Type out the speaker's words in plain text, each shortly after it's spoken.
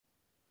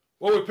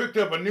Well, we picked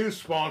up a new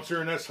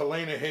sponsor, and that's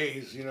Helena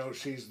Hayes. You know,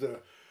 she's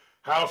the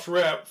House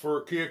rep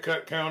for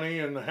Keokuk County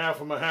and half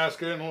of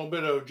Mahaska and a little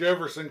bit of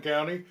Jefferson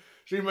County.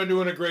 She's been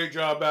doing a great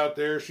job out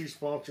there. She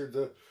sponsored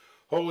the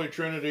Holy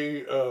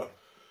Trinity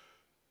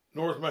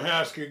North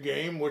Mahaska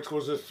game, which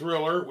was a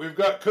thriller. We've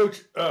got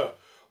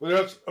we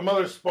got some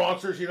other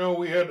sponsors. You know,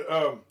 we had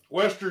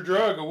Wester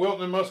Drug of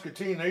Wilton and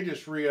Muscatine. They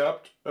just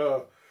re-upped.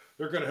 They're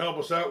going to help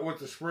us out with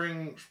the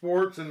spring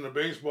sports and the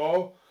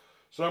baseball,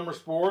 summer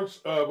sports.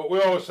 But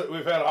we've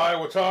had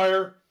Iowa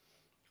Tire,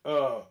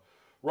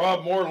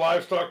 Rob Moore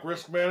Livestock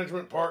Risk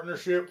Management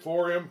Partnership,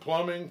 4M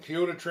Plumbing,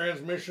 Kyoto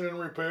Transmission and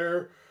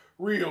Repair,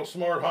 Real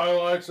Smart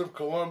Highlights of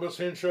Columbus,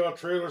 Henshaw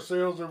Trailer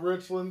Sales of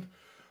Richland,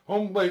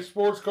 Home Plate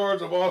Sports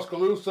Cards of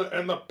Oskaloosa,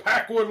 and the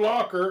Packwood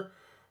Locker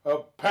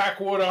of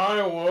Packwood,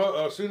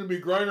 Iowa, soon to be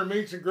Griner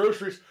Meats and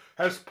Groceries,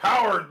 has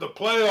powered the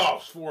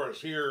playoffs for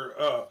us here.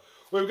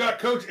 We've got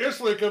Coach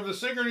Eslick of the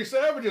Sigourney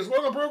Savages.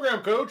 Welcome to the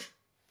program, Coach.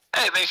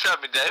 Hey, thanks for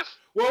having me, Dave.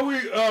 Well, we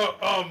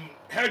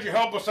had you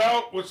help us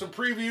out with some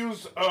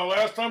previews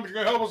last time, but you're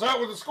going to help us out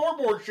with the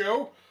Scoreboard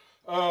Show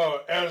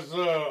as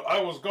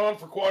I was gone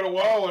for quite a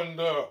while,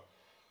 and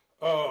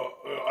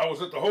I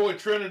was at the Holy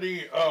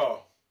Trinity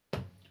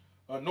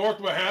North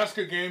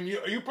Mahaska game.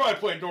 You probably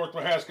played North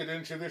Mahaska,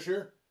 didn't you, this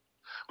year?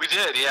 We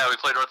did, yeah. We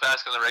played North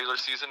Mahaska in the regular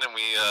season, and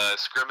we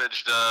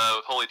scrimmaged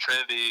with Holy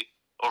Trinity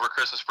over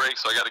Christmas break,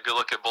 so I got a good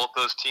look at both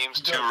those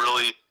teams. Two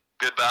really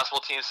good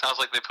basketball teams. Sounds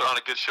like they put on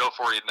a good show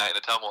for you tonight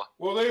in Atumwa.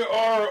 Well, they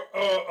are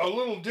a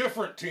little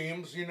different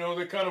teams. You know,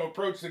 they kind of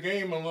approach the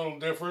game a little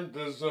different.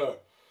 As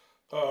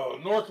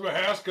North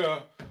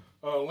Mahaska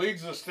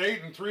leads the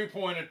state in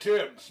three-point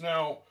attempts.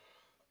 Now,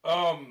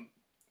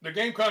 the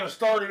game kind of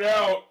started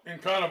out in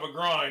kind of a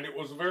grind. It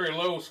was very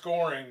low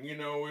scoring. You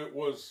know, it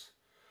was.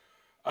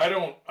 I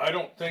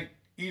don't think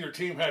either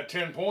team had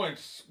 10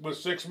 points with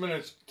 6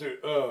 minutes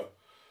to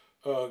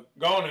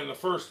gone in the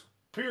first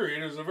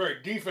period. It was a very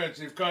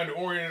defensive kind of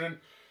oriented, and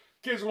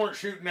kids weren't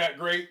shooting that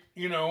great,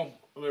 you know.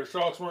 Their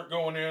shots weren't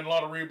going in, a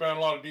lot of rebound,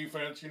 a lot of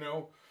defense, you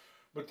know.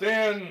 But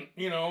then,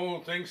 you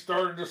know, things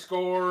started to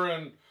score,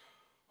 and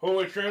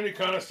Holy Trinity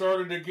kind of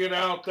started to get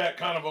out that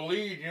kind of a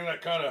lead, you know,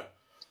 that kind of,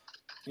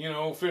 you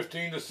know,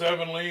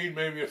 15-7 lead,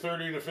 maybe a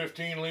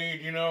 30-15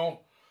 lead, you know.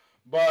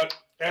 But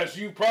as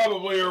you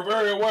probably are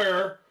very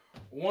aware,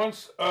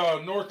 once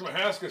North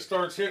Mahaska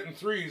starts hitting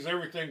threes,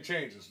 everything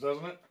changes,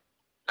 doesn't it?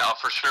 No,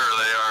 for sure.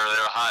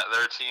 They're hot.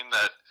 They're a team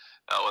that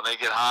when they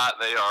get hot,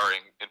 they are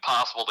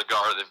impossible to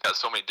guard. They've got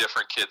so many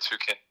different kids who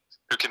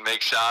can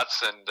make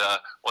shots, and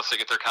once they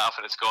get their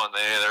confidence going,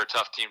 they're a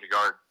tough team to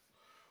guard.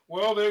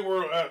 Well, they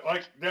were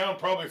down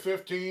probably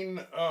 15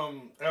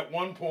 at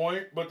one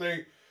point, but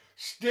they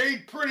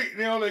stayed pretty.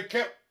 You know, they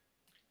kept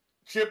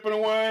chipping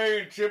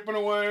away,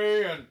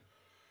 and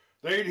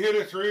they'd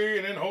hit a three,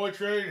 and then Holy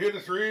Trinity hit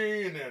a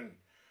three, and then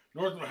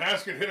North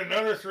Mahaska hit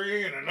another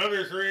three,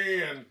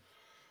 and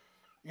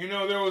you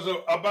know, there was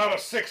about a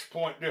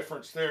 6-point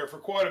difference there for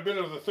quite a bit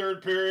of the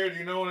third period,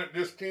 you know, and it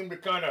just seemed to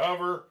kind of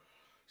hover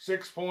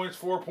 6 points,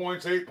 4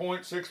 points, 8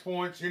 points, 6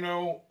 points, you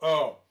know,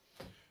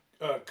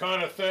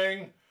 kind of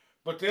thing.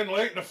 But then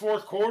late in the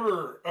fourth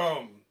quarter,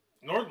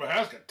 North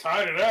Mahaska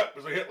tied it up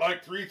as they hit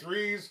like 3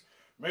 threes,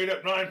 made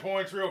up 9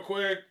 points real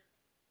quick,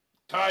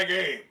 tie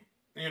game,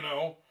 you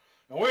know.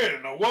 And we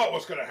didn't know what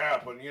was going to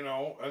happen, you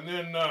know. And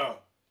then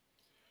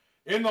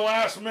in the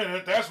last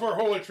minute, that's where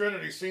Holy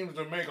Trinity seems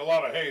to make a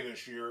lot of hay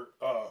this year.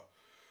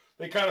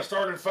 They kind of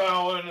started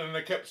fouling, and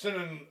they kept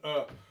sending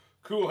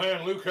cool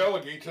hand Luke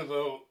Helligy to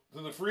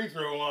the free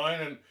throw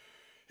line, and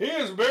he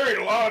has buried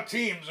a lot of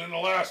teams in the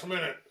last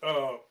minute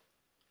of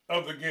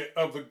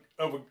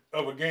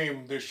a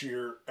game this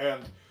year. And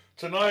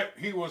tonight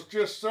he was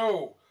just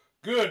so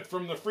good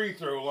from the free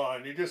throw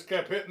line. He just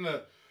kept hitting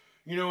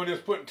you know, and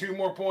just putting 2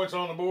 more points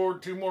on the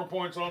board,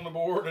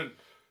 and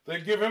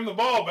they'd give him the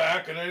ball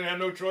back, and they had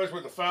no choice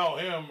but to foul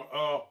him.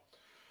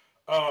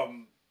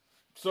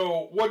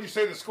 So what did you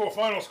say the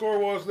final score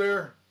was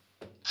there?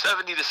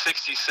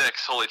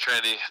 70-66, Holy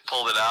Trinity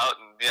pulled it out,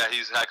 and yeah,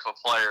 he's a heck of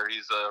a player.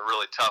 He's a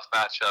really tough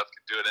matchup,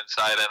 can do it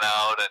inside and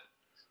out,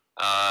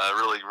 and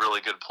really,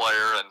 really good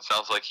player, and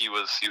sounds like he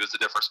was the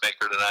difference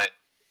maker tonight.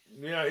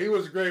 Yeah, he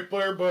was a great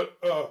player, but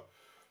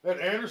that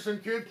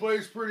Anderson kid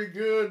plays pretty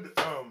good.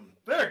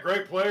 They're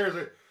great players.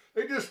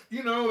 They just,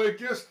 you know,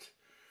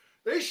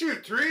 they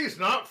shoot threes,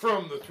 not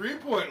from the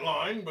three-point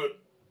line, but,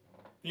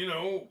 you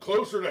know,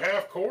 closer to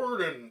half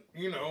court, and,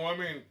 you know, I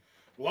mean,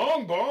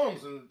 long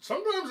bombs, and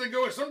sometimes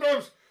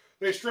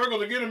they struggle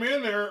to get them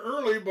in there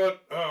early,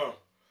 but,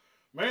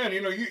 man,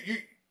 you know,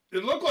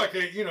 it looked like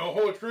they, you know,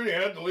 Holy Trinity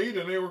had the lead,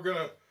 and they were going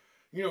to,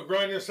 you know,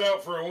 grind this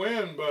out for a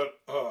win, but,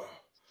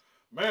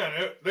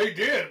 man, they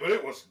did, but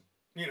it was,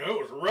 you know,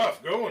 it was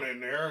rough going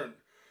in there, and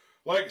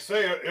like I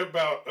say, I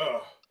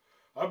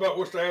about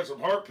wished I had some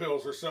heart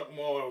pills or something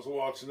while I was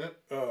watching it.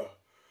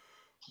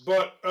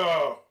 But,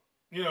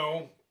 you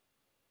know,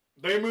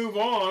 they move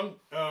on,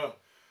 and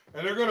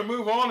they're going to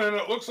move on, and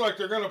it looks like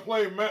they're going to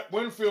play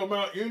Winfield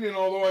Mount Union,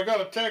 although I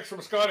got a text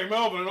from Scotty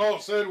Melvin, and all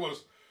it said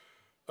was,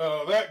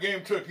 that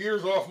game took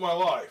years off my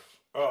life.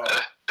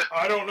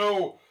 I don't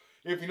know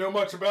if you know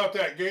much about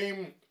that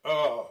game.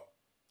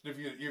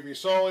 If you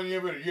saw any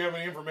of it, do you have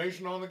any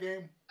information on the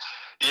game?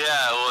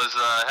 Yeah, it was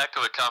a heck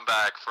of a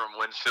comeback from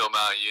Winfield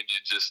Mount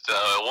Union. Just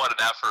what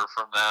an effort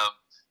from them.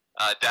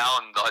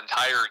 Down the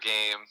entire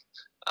game,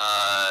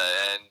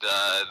 and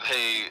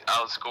they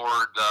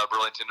outscored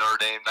Burlington Notre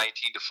Dame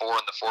 19-4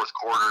 in the fourth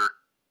quarter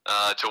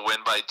to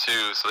win by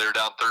 2. So they were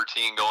down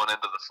 13 going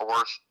into the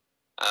fourth.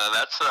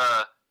 That's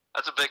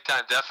a big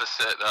time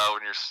deficit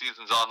when your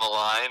season's on the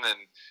line,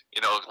 and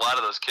a lot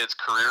of those kids'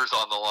 careers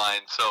on the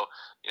line. So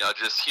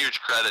just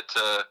huge credit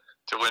to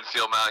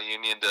Winfield Mount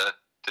Union to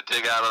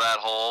dig out of that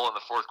hole in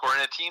the fourth quarter.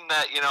 And a team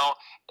that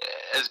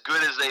as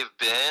good as they've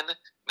been,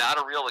 not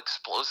a real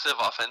explosive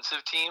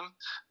offensive team.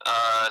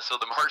 So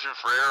the margin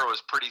for error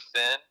was pretty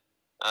thin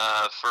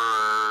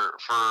for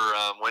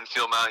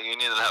Winfield Mount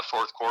Union in that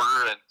fourth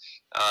quarter, and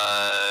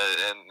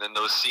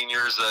those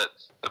seniors that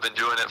have been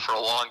doing it for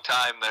a long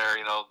time there,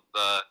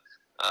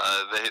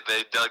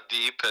 they dug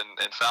deep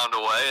and found a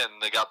way,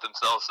 and they got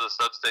themselves to the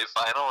sub-state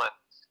final, and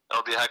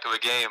that'll be a heck of a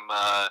game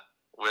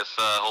with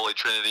Holy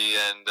Trinity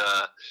and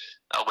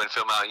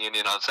Winfield Mount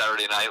Union on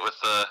Saturday night with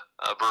the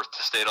berth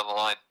to state on the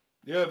line.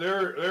 Yeah,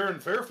 they're in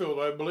Fairfield,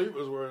 I believe,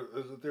 is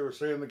that they were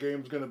saying the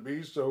game's going to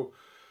be. So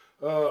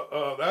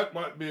that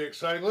might be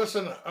exciting.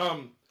 Listen,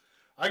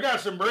 I got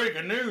some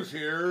breaking news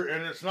here,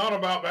 and it's not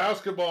about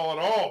basketball at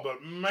all.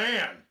 But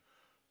man,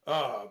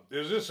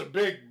 is this a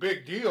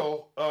big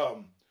deal?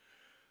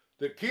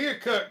 The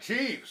Keokuk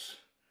Chiefs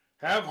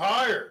have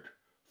hired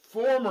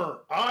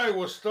former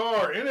Iowa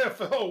Star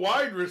NFL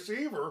wide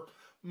receiver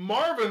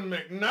Marvin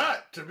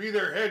McNutt to be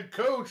their head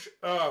coach.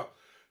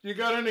 You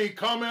got any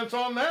comments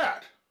on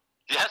that?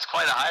 Yeah, it's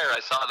quite a hire. I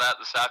saw that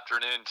this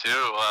afternoon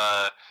too.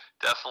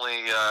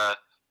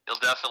 He'll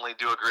definitely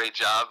do a great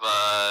job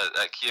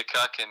at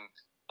Keokuk, and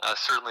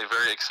certainly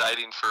very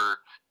exciting for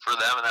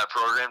them in that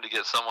program to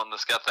get someone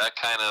that's got that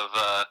kind of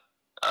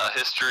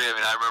history. I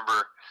mean, I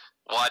remember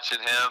watching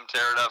him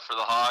tear it up for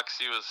the Hawks.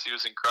 He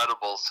was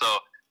incredible. So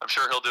I'm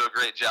sure he'll do a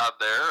great job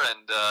there.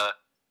 And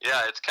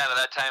yeah, it's kind of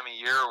that time of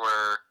year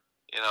where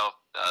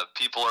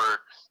people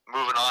are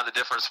moving on to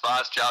different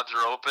spots. Jobs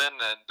are open,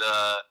 and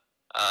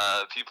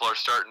people are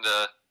starting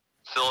to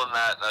fill in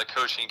that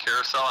coaching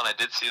carousel, and I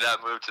did see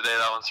that move today.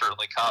 That one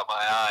certainly caught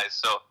my eye.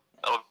 So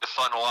that'll be a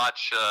fun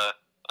watch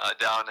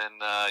down in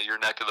your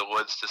neck of the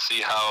woods to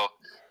see how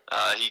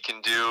he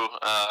can do.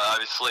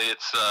 Obviously,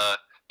 it's I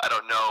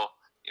don't know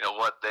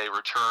what they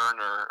return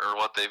or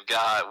what they've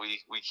got.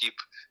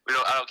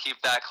 I don't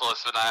keep that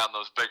close of an eye on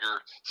those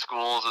bigger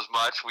schools as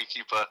much. We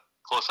keep a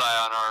close eye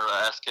on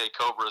our SK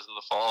Cobras in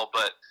the fall,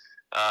 but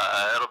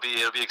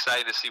it'll be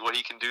exciting to see what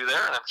he can do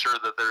there, and I'm sure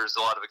that there's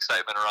a lot of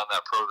excitement around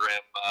that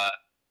program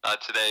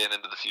today and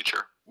into the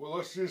future. Well,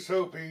 let's just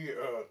hope he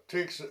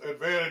takes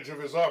advantage of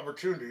his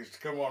opportunities to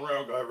come on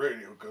Round Guy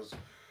Radio, because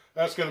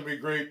that's going to be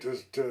great to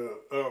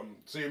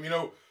see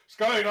him.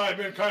 Scotty and I have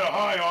been kind of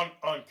high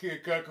on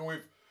Keokuk, and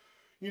we've,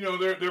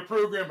 their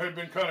program had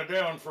been kind of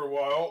down for a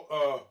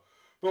while,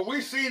 but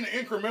we've seen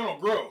incremental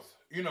growth.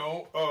 They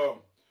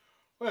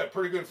had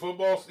pretty good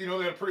football. They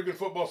had a pretty good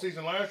football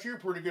season last year.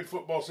 Pretty good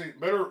football season.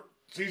 Better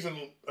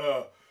season,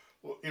 a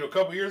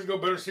couple years ago.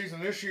 Better season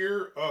this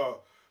year.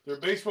 Their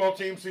baseball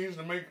team seems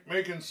to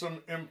making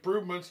some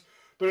improvements,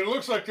 but it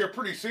looks like they're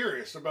pretty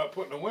serious about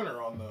putting a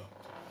winner on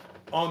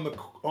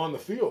the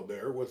field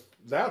there with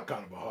that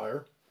kind of a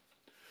hire.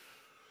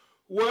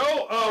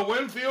 Well,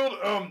 Winfield,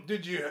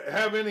 did you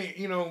have any?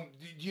 Do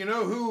you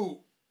know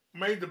who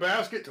made the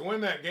basket to win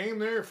that game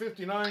there?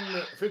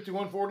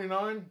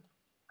 51-49.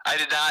 I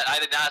did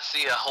not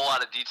see a whole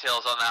lot of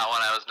details on that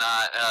one. I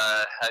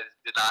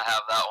did not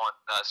have that one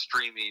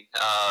streaming,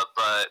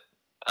 but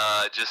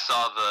just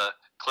saw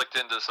clicked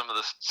into some of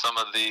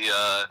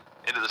the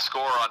into the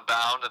score on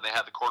Bound, and they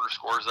had the quarter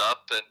scores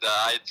up, and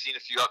I had seen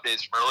a few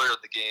updates from earlier in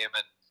the game,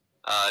 and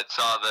I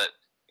saw that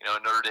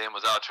Notre Dame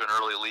was out to an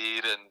early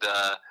lead, and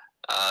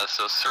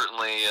so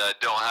certainly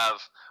don't have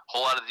a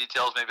whole lot of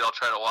details. Maybe I'll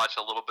try to watch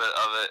a little bit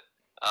of it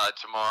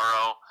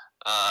tomorrow.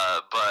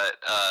 But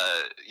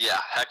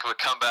yeah, heck of a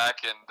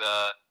comeback, and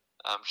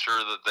I'm sure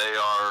that they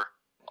are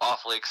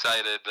awfully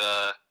excited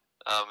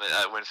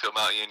at Winfield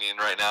Mount Union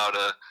right now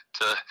to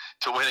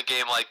win a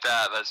game like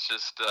that. That's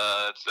just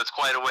that's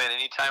quite a win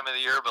any time of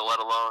the year, but let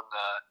alone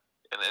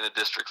in a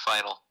district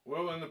final.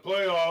 Well, in the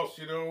playoffs,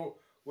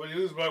 when you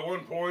lose by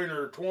 1 point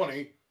or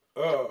 20,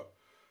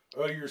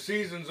 your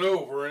season's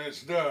over and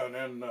it's done.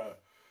 And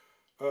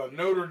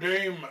Notre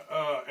Dame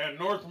and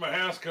North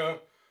Mahaska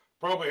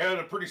probably had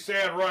a pretty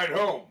sad ride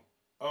home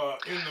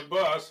in the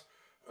bus.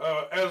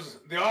 As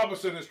the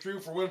opposite is true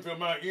for Winfield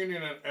Mount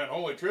Union and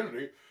Holy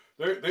Trinity.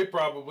 They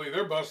probably,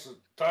 their bus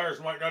tires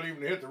might not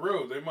even hit the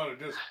road. They might have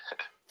just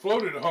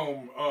floated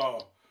home.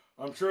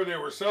 I'm sure they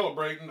were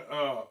celebrating,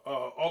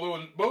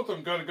 although both of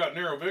them kind of got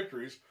narrow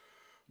victories.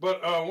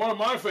 But one of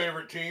my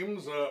favorite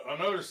teams,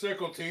 another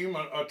Sickle team,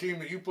 a team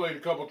that you played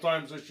a couple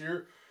times this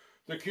year,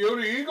 the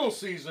Coyote Eagles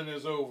season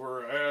is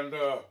over, and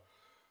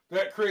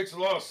that creates a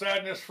lot of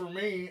sadness for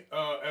me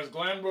as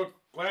Glanbrook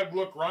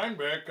Gladbrook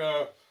Rhinebeck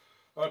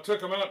took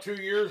them out 2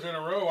 years in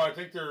a row. I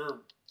think they're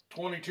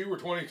 22 or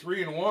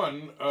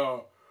 23-1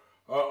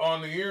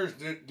 on the years.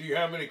 Do you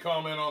have any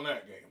comment on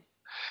that game?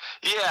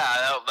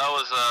 Yeah, that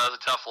was a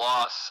tough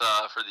loss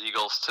for the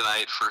Eagles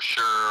tonight for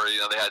sure. You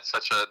know, they had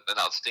such an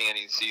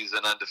outstanding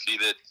season,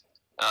 undefeated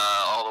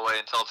all the way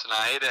until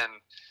tonight, and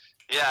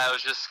yeah, it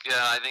was just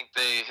I think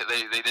they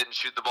didn't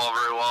shoot the ball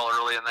very well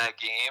early in that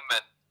game,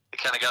 and they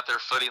kind of got their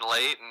footing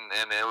late,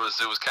 and it was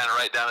kind of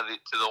right down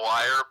to the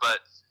wire.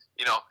 But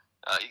you know,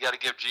 you got to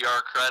give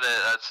GR credit.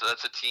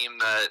 That's a team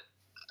that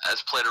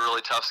has played a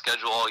really tough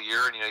schedule all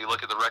year, and you know, you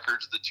look at the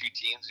records of the two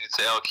teams, and you'd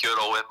say, oh,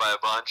 Kyoto will win by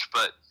a bunch,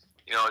 but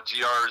you know,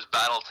 GR is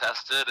battle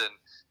tested, and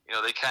you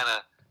know, they kind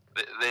of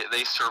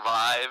they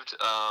survived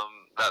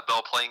that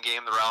Bell playing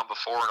game the round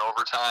before in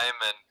overtime,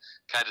 and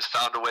kind of just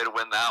found a way to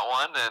win that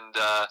one. And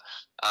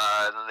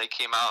then they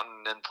came out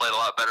and played a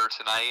lot better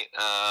tonight,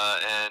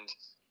 and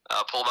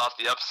pulled off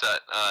the upset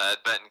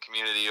at Benton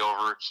Community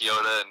over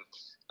Kyoto. And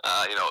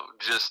you know,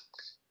 just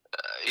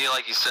you know,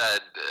 like you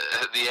said,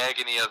 the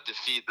agony of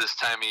defeat this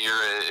time of year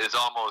is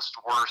almost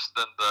worse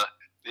than the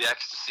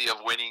ecstasy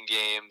of winning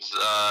games,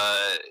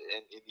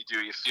 and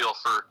you feel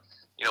for,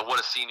 you know, what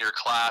a senior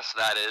class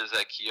that is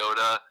at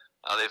Kyoto.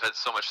 They've had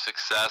so much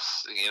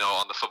success, you know,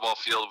 on the football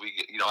field.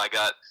 I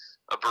got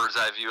a bird's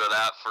eye view of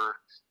that for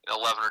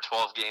 11 or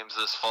 12 games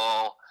this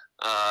fall,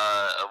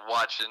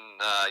 watching,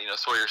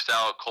 Sawyer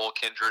Stout, Cole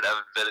Kindred,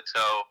 Evan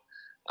Vitito.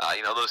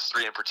 Those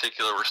three in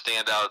particular were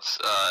standouts,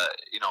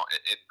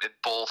 in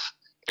both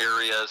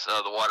areas.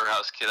 The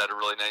Waterhouse kid had a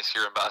really nice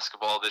year in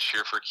basketball this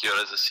year for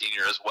Kyoto as a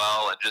senior as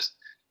well, and just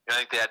I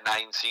think they had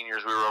 9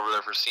 seniors. We were over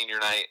there for senior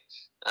night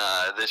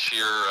this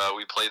year.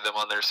 We played them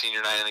on their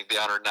senior night. I think they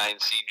honored 9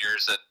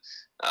 seniors, and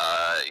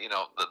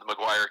the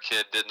McGuire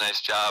kid did a nice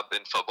job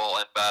in football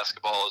and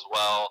basketball as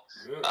well.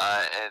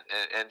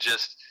 And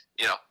just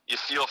you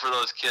feel for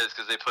those kids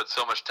because they put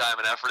so much time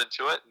and effort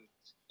into it,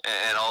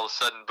 and all of a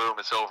sudden, boom,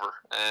 it's over.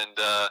 And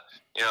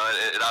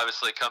it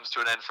obviously comes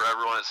to an end for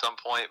everyone at some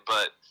point,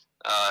 but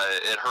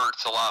it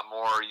hurts a lot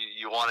more.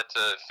 You want it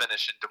to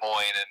finish in Des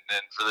Moines,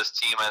 and for this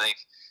team, I think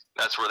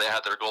that's where they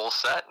had their goals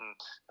set, and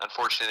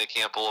unfortunately they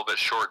came up a little bit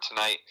short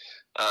tonight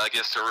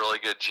against a really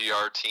good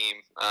GR team.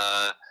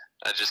 I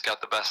just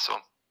got the best of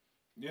them.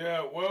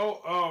 Yeah,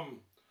 well,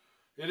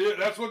 it is.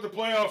 That's what the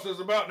playoffs is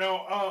about.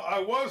 Now,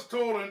 I was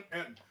told,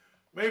 and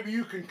maybe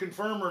you can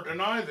confirm or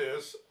deny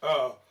this,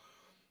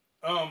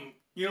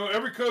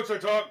 every coach I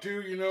talked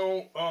to,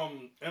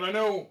 and I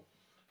know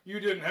you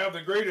didn't have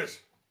the greatest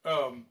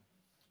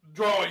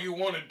draw you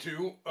wanted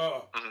to,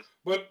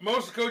 but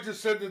most coaches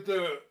said that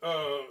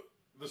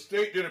the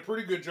state did a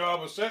pretty good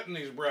job of setting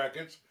these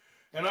brackets,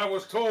 and I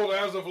was told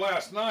as of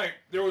last night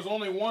there was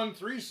only 1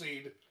 3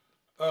 seed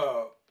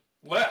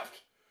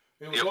left.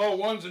 It was all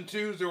 1s and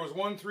 2s. There was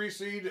 1 3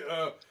 seed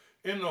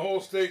in the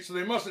whole state, so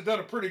they must have done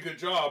a pretty good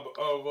job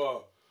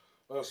of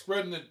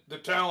spreading the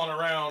talent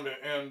around.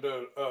 And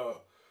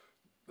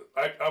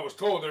I was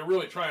told they're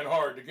really trying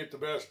hard to get the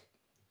best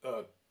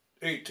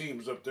 8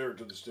 teams up there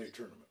to the state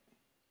tournament.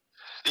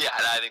 Yeah,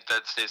 and I think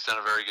that state's done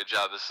a very good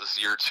job. This is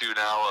year 2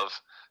 now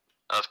of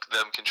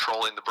them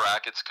controlling the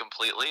brackets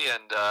completely,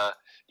 and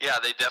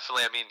they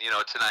definitely. I mean,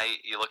 tonight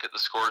you look at the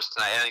scores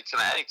tonight. I think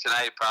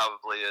tonight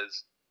probably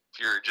is, if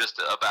you're just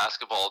a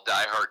basketball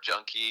diehard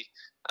junkie,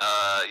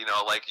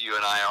 like you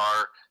and I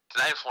are.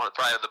 Tonight's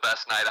probably the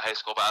best night of high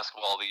school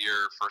basketball of the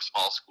year for a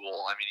small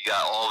school. I mean, you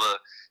got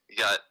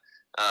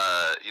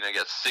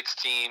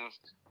 16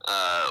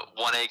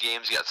 1A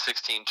games, you got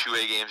 16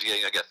 2A games, you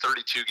got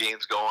 32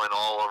 games going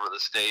all over the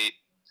state.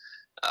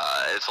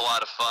 It's a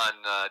lot of fun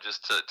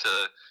just to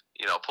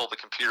pull the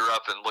computer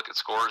up and look at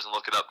scores and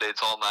look at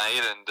updates all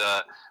night, and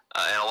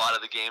a lot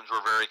of the games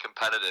were very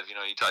competitive. You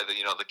talk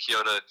the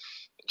Kyoto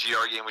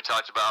GR game we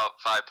talked about,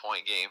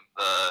 5-point game.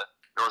 The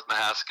North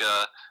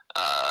Mahaska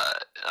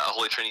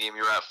Holy Trinity game,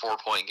 you were at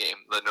 4-point game.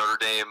 The Notre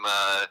Dame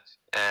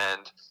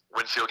and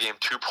Winfield game,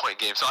 2-point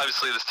game. So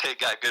obviously the state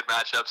got good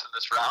matchups in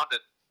this round,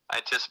 and I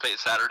anticipate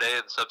Saturday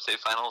in the sub-state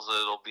finals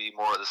it'll be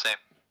more of the same.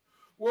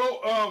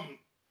 Well,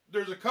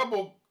 there's a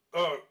couple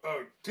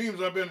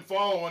teams I've been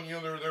following.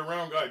 They're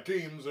round guide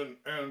teams,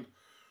 and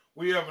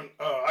we haven't.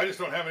 I just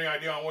don't have any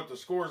idea on what the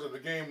scores of the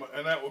game,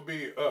 and that would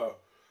be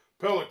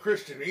Pella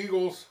Christian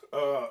Eagles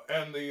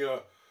and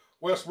the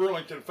West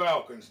Burlington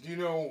Falcons. Do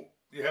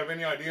you have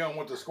any idea on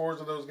what the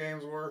scores of those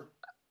games were?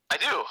 I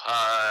do.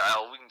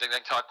 We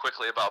can talk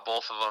quickly about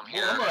both of them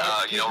here. Well, I'm gonna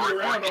have to keep you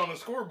around on the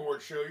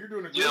Scoreboard Show. You're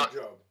doing a great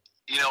job.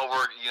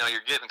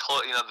 You're getting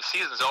close. The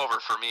season's over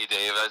for me,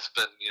 Dave. It's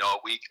been, a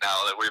week now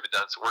that we've been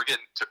done. So we're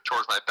getting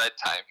towards my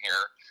bedtime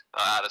here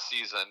out of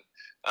season.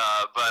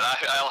 But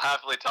I'll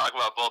happily talk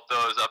about both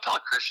those. Pella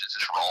Christian's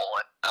just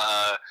rolling.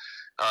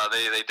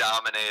 They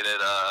dominated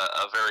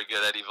a very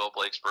good Eddyville,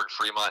 Blakesburg,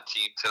 Fremont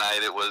team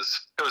tonight. It was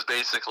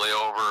basically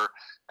over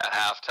at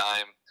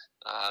halftime.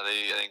 I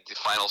think the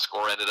final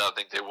score ended up, I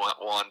think they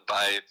won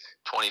by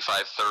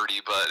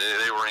 25-30, but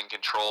they were in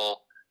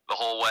control the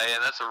whole way,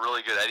 and that's a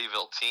really good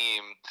Eddyville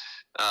team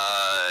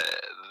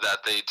that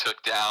they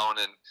took down,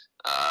 and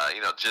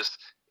just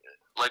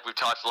like we've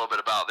talked a little bit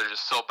about, they're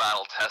just so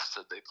battle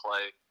tested. They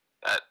play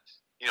at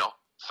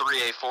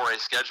 3A, 4A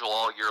schedule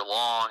all year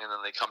long, and then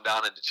they come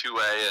down into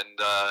 2A, and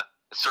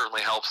it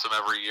certainly helps them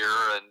every year.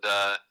 And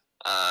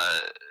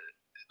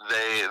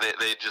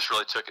they just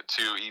really took it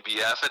to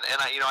EBF, and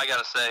I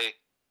got to say,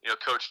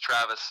 Coach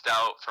Travis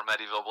Stout from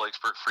Eddyville,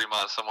 Blakesburg,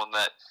 Fremont, someone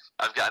that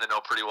I've gotten to know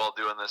pretty well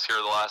doing this here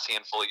the last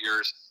handful of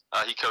years.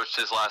 He coached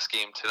his last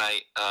game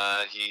tonight.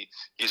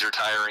 He's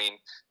retiring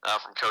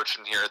from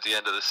coaching here at the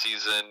end of the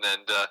season,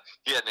 and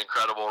he had an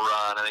incredible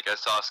run. I think I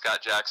saw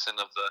Scott Jackson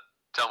of the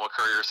Telma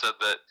Courier said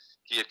that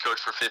he had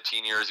coached for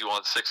 15 years. He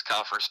won 6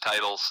 conference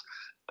titles,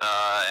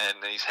 and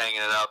he's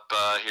hanging it up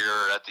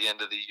here at the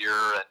end of the year.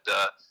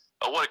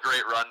 And what a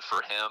great run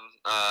for him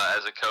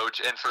as a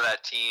coach, and for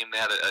that team. They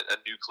had a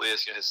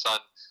nucleus. His son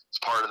is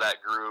part of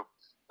that group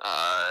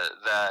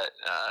that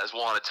has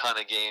won a ton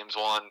of games,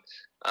 won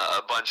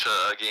a bunch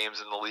of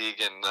games in the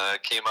league, and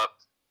came up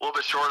a little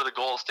bit short of the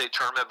goal state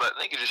tournament. But I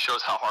think it just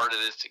shows how hard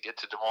it is to get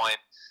to Des Moines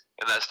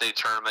in that state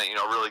tournament.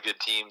 Really good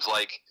teams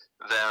like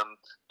them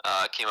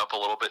came up a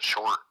little bit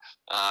short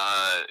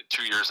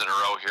 2 years in a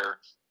row here.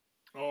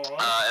 All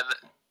right.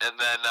 And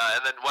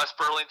then West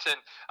Burlington,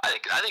 I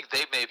think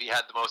they maybe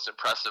had the most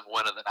impressive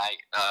win of the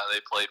night.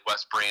 They played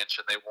West Branch,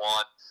 and they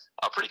won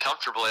pretty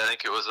comfortably. I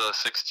think it was a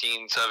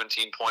 16,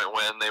 17-point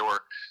win. They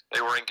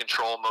were in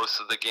control most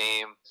of the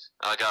game.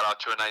 Got off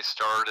to a nice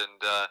start,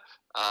 and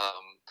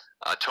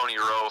Tony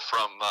Rowe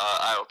from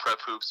Iowa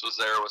Prep Hoops was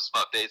there with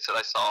some updates that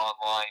I saw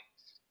online,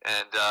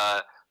 and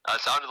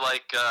it sounded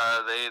like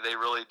they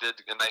really did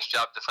a nice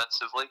job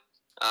defensively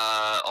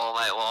all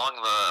night long.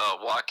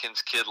 The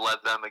Watkins kid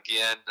led them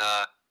again.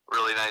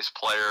 Really nice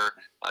player,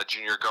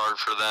 junior guard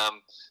for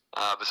them.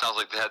 But it sounds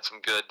like they had some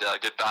good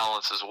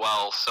balance as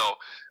well. So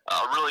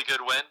a really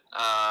good win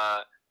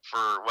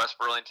for West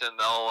Burlington.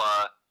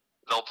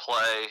 They'll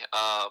play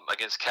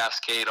against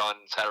Cascade on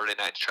Saturday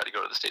night to try to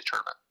go to the state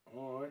tournament.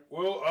 All right.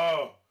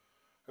 Well,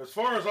 as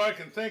far as I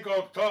can think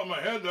off the top of my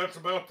head, that's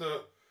about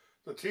the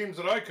teams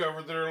that I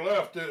covered that are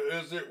left.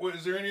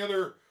 Is there any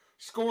other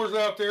scores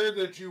out there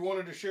that you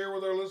wanted to share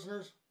with our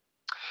listeners?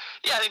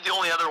 Yeah, I think the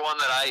only other one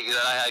that I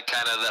had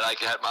that I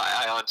had my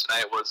eye on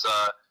tonight was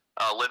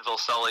Linville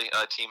Sully,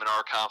 a team in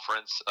our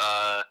conference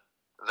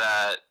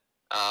that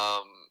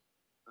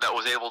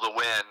was able to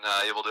win,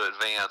 able to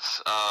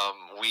advance.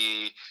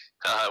 We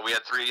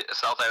had 3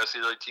 South Iowa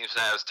City League teams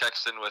tonight. I was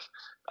texting with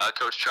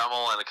Coach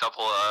Trummel and a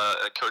couple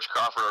Coach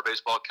Crawford, our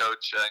baseball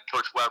coach, and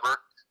Coach Weber.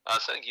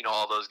 So I think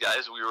all those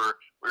guys. We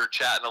were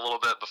chatting a little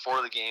bit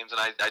before the games, and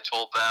I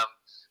told them.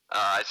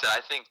 I said,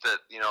 I think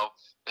that,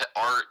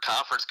 our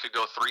conference could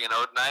go 3-0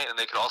 tonight, and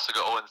they could also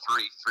go 0-3.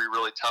 3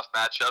 really tough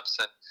matchups,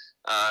 and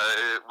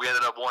we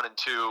ended up 1-2.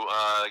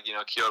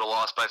 Kyoto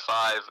lost by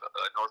 5,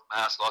 North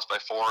Mass lost by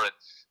 4, and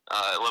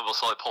Linville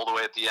Sully pulled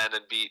away at the end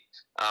and beat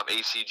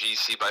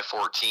ACGC by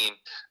 14.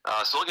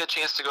 So we'll get a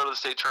chance to go to the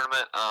state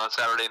tournament on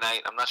Saturday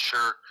night. I'm not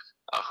sure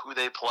who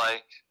they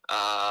play,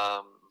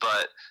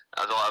 but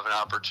they'll have an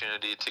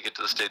opportunity to get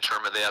to the state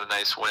tournament. They had a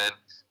nice win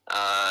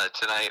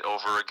tonight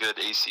over a good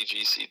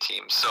ACGC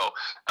team. So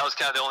that was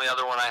kind of the only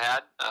other one I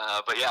had.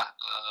 But yeah,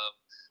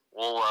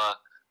 we'll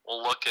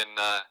look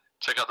and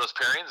check out those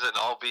pairings, and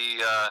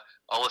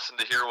I'll listen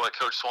to hear what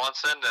Coach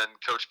Swanson and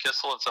Coach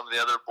Kissel and some of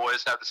the other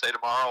boys have to say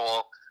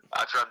tomorrow.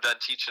 After I'm done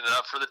teaching it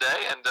up for the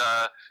day, and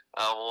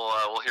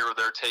we'll hear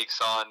their takes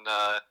on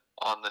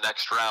the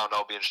next round.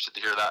 I'll be interested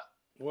to hear that.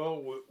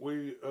 Well,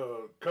 we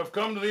have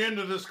come to the end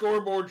of the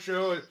Scoreboard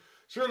Show. I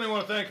certainly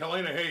want to thank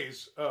Helena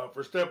Hayes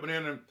for stepping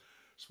in and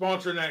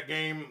sponsoring that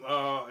game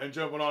and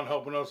jumping on,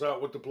 helping us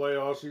out with the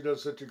playoffs. She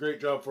does such a great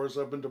job for us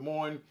up in Des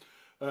Moines.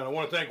 And I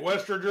want to thank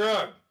Wester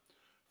Drug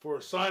for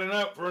signing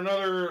up for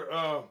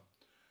another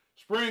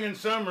spring and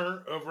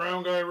summer of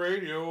Round Guy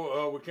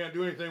Radio. We can't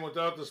do anything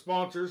without the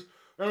sponsors.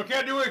 And we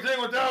can't do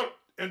anything without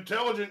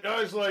intelligent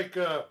guys like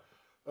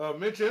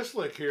Mitch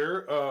Eslick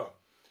here.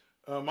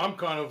 I'm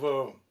kind of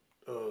a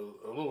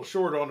little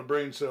short on the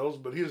brain cells,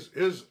 but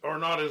his are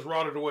not as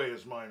rotted away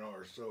as mine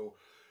are. So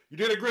you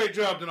did a great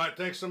job tonight.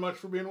 Thanks so much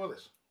for being with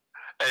us.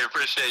 Hey,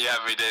 appreciate you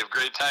having me, Dave.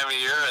 Great time of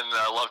year, and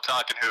love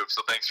talking hoops.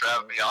 So thanks for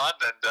having me on,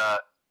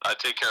 and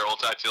take care. We'll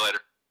talk to you later.